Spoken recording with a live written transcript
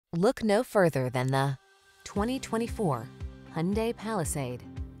Look no further than the 2024 Hyundai Palisade.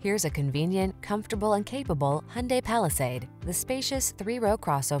 Here's a convenient, comfortable, and capable Hyundai Palisade, the spacious three-row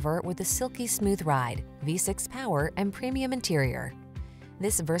crossover with a silky smooth ride, V6 power, and premium interior.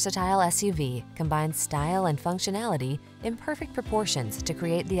 This versatile SUV combines style and functionality in perfect proportions to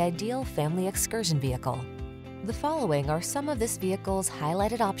create the ideal family excursion vehicle. The following are some of this vehicle's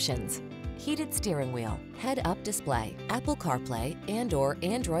highlighted options: heated steering wheel, head-up display, Apple CarPlay and/or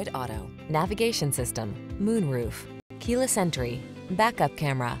Android Auto, navigation system, moonroof, keyless entry, backup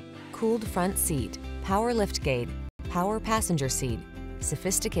camera, cooled front seat, power liftgate, power passenger seat.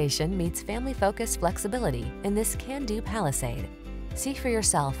 Sophistication meets family-focused flexibility in this can-do Palisade. See for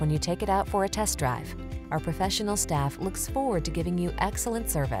yourself when you take it out for a test drive. Our professional staff looks forward to giving you excellent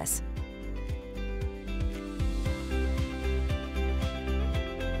service.